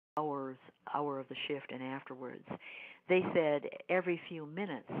hour of the shift and afterwards. They said every few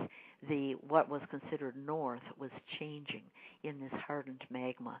minutes what was considered north was changing in this hardened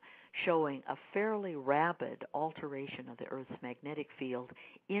magma, showing a fairly rapid alteration of the Earth's magnetic field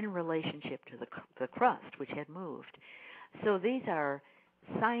in relationship to the crust, which had moved. So these are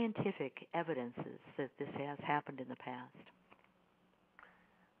scientific evidences that this has happened in the past.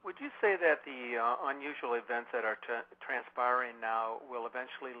 Would you say that the unusual events that are transpiring now will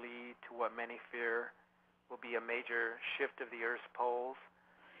eventually lead to what many fear will be a major shift of the Earth's poles?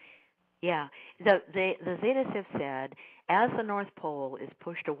 Yeah, the Zetas have said as the North Pole is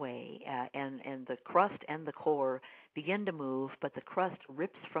pushed away and the crust and the core begin to move, but the crust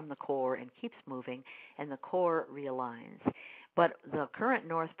rips from the core and keeps moving, and the core realigns. But the current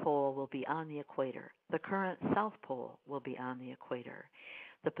North Pole will be on the equator. The current South Pole will be on the equator.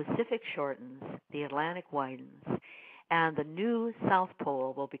 The Pacific shortens, the Atlantic widens, and the new South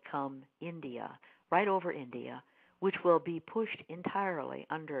Pole will become India, right over India, which will be pushed entirely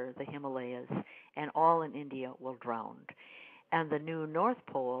under the Himalayas, and all in India will drown. And the new North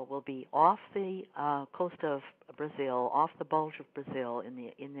Pole will be off the coast of Brazil, off the bulge of Brazil in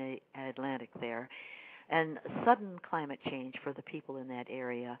the Atlantic there, and sudden climate change for the people in that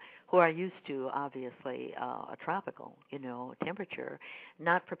area who are used to, obviously, a tropical, temperature,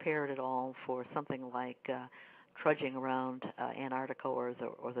 not prepared at all for something like trudging around Antarctica or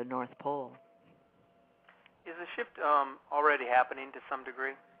the North Pole. Is the shift already happening to some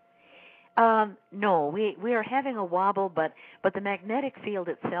degree? No, we are having a wobble, but the magnetic field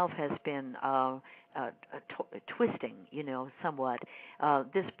itself has been twisting, somewhat.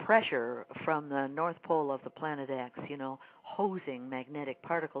 This pressure from the North Pole of the planet X, hosing magnetic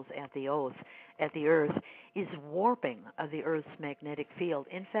particles at the Earth, is warping the Earth's magnetic field.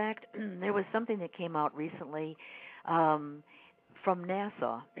 In fact, there was something that came out recently from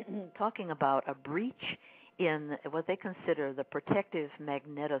NASA talking about a breach in what they consider the protective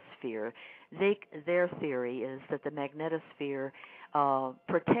magnetosphere. Their theory is that the magnetosphere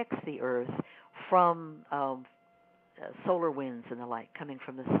protects the Earth from solar winds and the like coming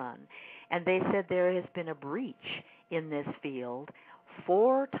from the sun. And they said there has been a breach in this field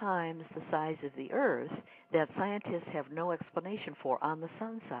 4 times the size of the Earth that scientists have no explanation for on the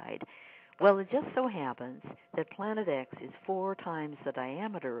sun side. Well, it just so happens that Planet X is 4 times the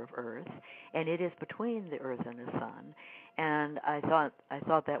diameter of Earth, and it is between the Earth and the Sun. And I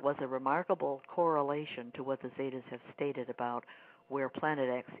thought that was a remarkable correlation to what the Zetas have stated about where Planet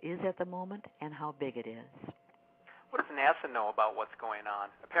X is at the moment and how big it is. What does NASA know about what's going on?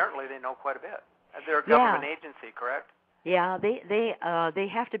 Apparently, they know quite a bit. They're a government agency, correct? Yeah, they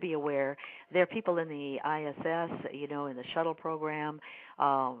have to be aware. There are people in the ISS, in the shuttle program.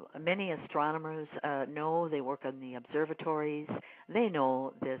 Many astronomers know. They work on the observatories. They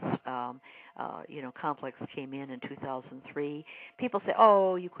know this, complex came in 2003. People say,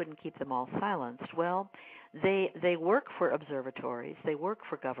 oh, you couldn't keep them all silenced. Well, they work for observatories. They work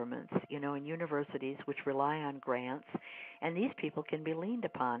for governments, in universities which rely on grants, and these people can be leaned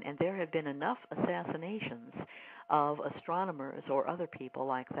upon. And there have been enough assassinations of astronomers or other people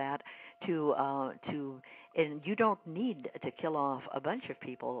like that and you don't need to kill off a bunch of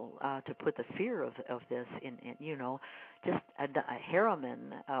people to put the fear of this in just a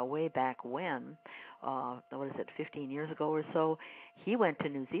Harriman way back when, 15 years ago or so, he went to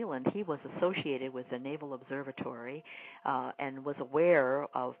New Zealand. He was associated with the Naval Observatory and was aware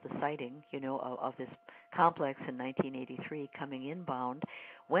of the sighting, of this complex in 1983 coming inbound,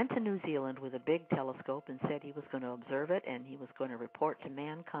 went to New Zealand with a big telescope and said he was going to observe it and he was going to report to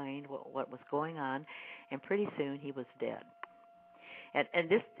mankind what was going on, and pretty soon he was dead. And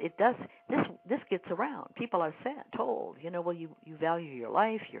this gets around. People are told, well, you value your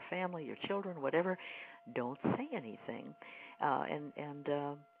life, your family, your children, whatever. Don't say anything. And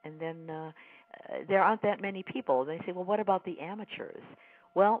then there aren't that many people. They say, well, what about the amateurs?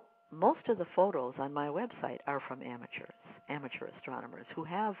 Well, most of the photos on my website are from amateur astronomers who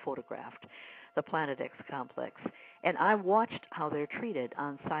have photographed the Planet X complex. And I watched how they're treated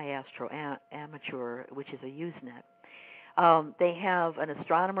on SciAstro Amateur, which is a Usenet. They have an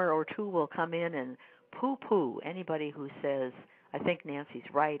astronomer or two will come in and poo-poo anybody who says, I think Nancy's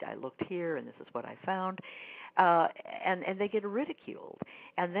right, I looked here and this is what I found. And they get ridiculed.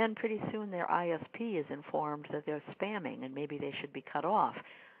 And then pretty soon their ISP is informed that they're spamming and maybe they should be cut off.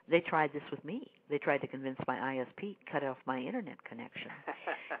 They tried this with me. They tried to convince my ISP to cut off my internet connection.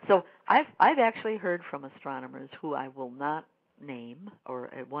 So I've actually heard from astronomers who I will not name, or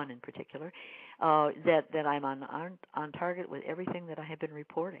one in particular, that I'm on target with everything that I have been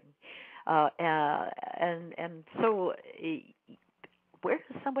reporting, and so where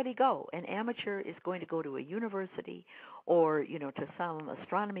does somebody go? An amateur is going to go to a university or, to some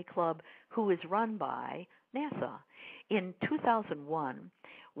astronomy club who is run by NASA. In 2001,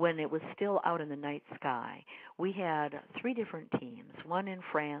 when it was still out in the night sky, we had 3 different teams, one in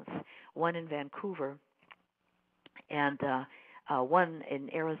France, one in Vancouver, and one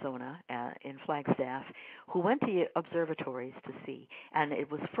in Arizona, in Flagstaff, who went to observatories to see. And it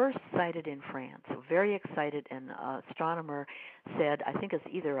was first sighted in France. So very excited, and an astronomer said, I think it's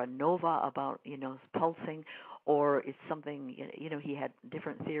either a nova about, pulsing, or it's something, he had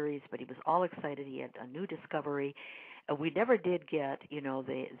different theories, but he was all excited. He had a new discovery. We never did get,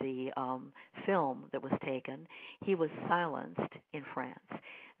 the film that was taken. He was silenced in France.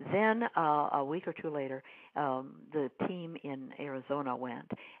 Then a week or 2 later, the team in Arizona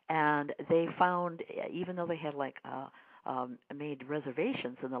went, and they found, even though they had made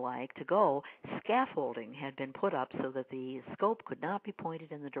reservations and the like to go, scaffolding had been put up so that the scope could not be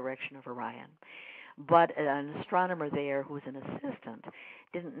pointed in the direction of Orion. But an astronomer there, who was an assistant,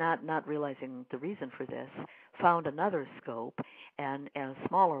 not realizing the reason for this, found another scope and a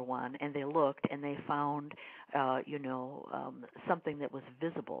smaller one, and they looked and they found, something that was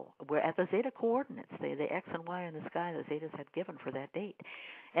visible. We're at the Zeta coordinates, the X and Y in the sky the Zetas had given for that date.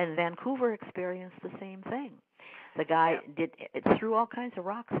 And Vancouver experienced the same thing. The guy threw all kinds of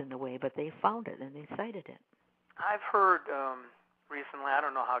rocks in the way, but they found it and they sighted it. I've heard recently, I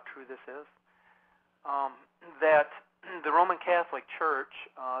don't know how true this is, that the Roman Catholic Church,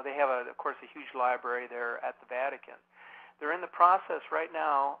 they have, of course, a huge library there at the Vatican. They're in the process right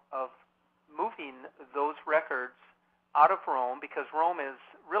now of moving those records out of Rome, because Rome is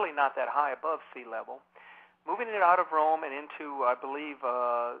really not that high above sea level, moving it out of Rome and into, I believe,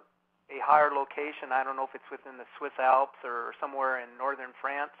 a higher location. I don't know if it's within the Swiss Alps or somewhere in northern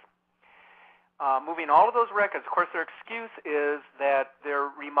France. Moving all of those records. Of course, their excuse is that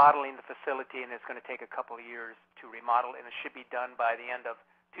they're remodeling the facility and it's going to take a couple of years to remodel, and it should be done by the end of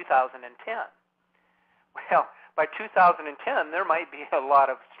 2010. Well, by 2010, there might be a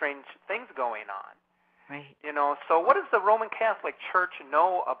lot of strange things going on. Right. So what does the Roman Catholic Church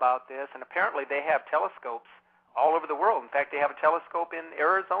know about this? And apparently they have telescopes all over the world. In fact, they have a telescope in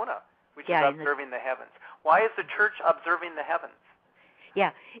Arizona, which is observing the heavens. Why is the church observing the heavens?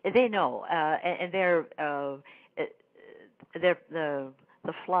 Yeah, they know, and the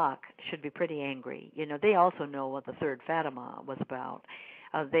flock should be pretty angry. They also know what the third Fatima was about.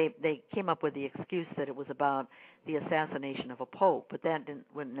 They came up with the excuse that it was about the assassination of a pope, but that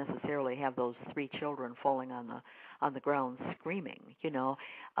wouldn't necessarily have those 3 children falling on the ground screaming, an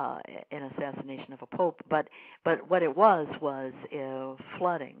assassination of a pope. But what it was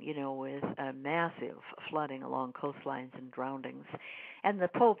flooding, with a massive flooding along coastlines and drownings. And the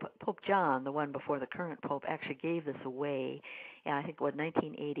Pope John, the one before the current Pope, actually gave this away, I think,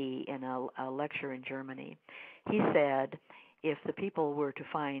 1980 in a lecture in Germany. He said, if the people were to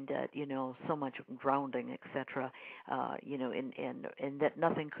find that, so much drowning, etc., and that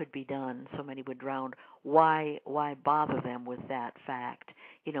nothing could be done, so many would drown, why bother them with that fact?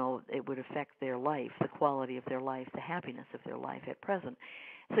 It would affect their life, the quality of their life, the happiness of their life at present.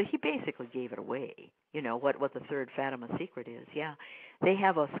 So he basically gave it away, what the third Fatima secret is. Yeah, they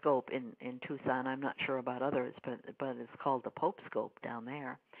have a scope in Tucson. I'm not sure about others, but it's called the Pope scope down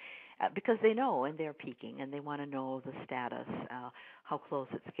there. Because they know, and they're peaking, and they want to know the status, how close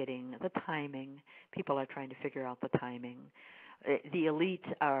it's getting, the timing. People are trying to figure out the timing. The elite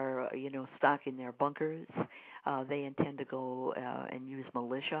are, stocking their bunkers. They intend to go and use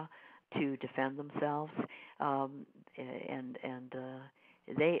militia to defend themselves,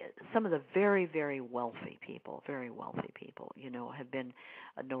 some of the very, very wealthy people, have been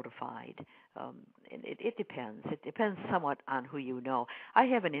notified. And it depends. It depends somewhat on who you know. I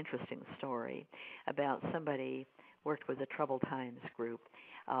have an interesting story about somebody worked with the Troubled Times group,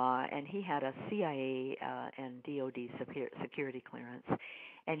 and he had a CIA and DOD security clearance,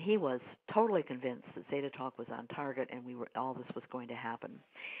 and he was totally convinced that Zeta Talk was on target and all this was going to happen.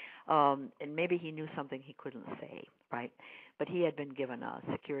 And maybe he knew something he couldn't say, right? But he had been given a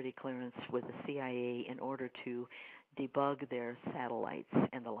security clearance with the CIA in order to debug their satellites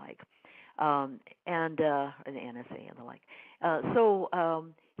and the like, and the NSA and the like.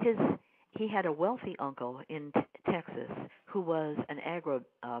 He had a wealthy uncle in Texas who was an agro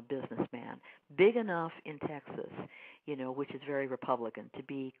businessman, big enough in Texas, which is very Republican, to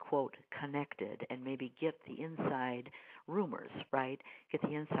be, quote, connected and maybe get the inside rumors, right, get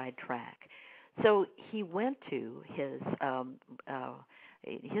the inside track. So he went to his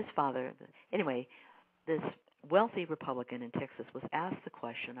father. Anyway, this wealthy Republican in Texas was asked the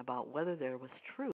question about whether there was truth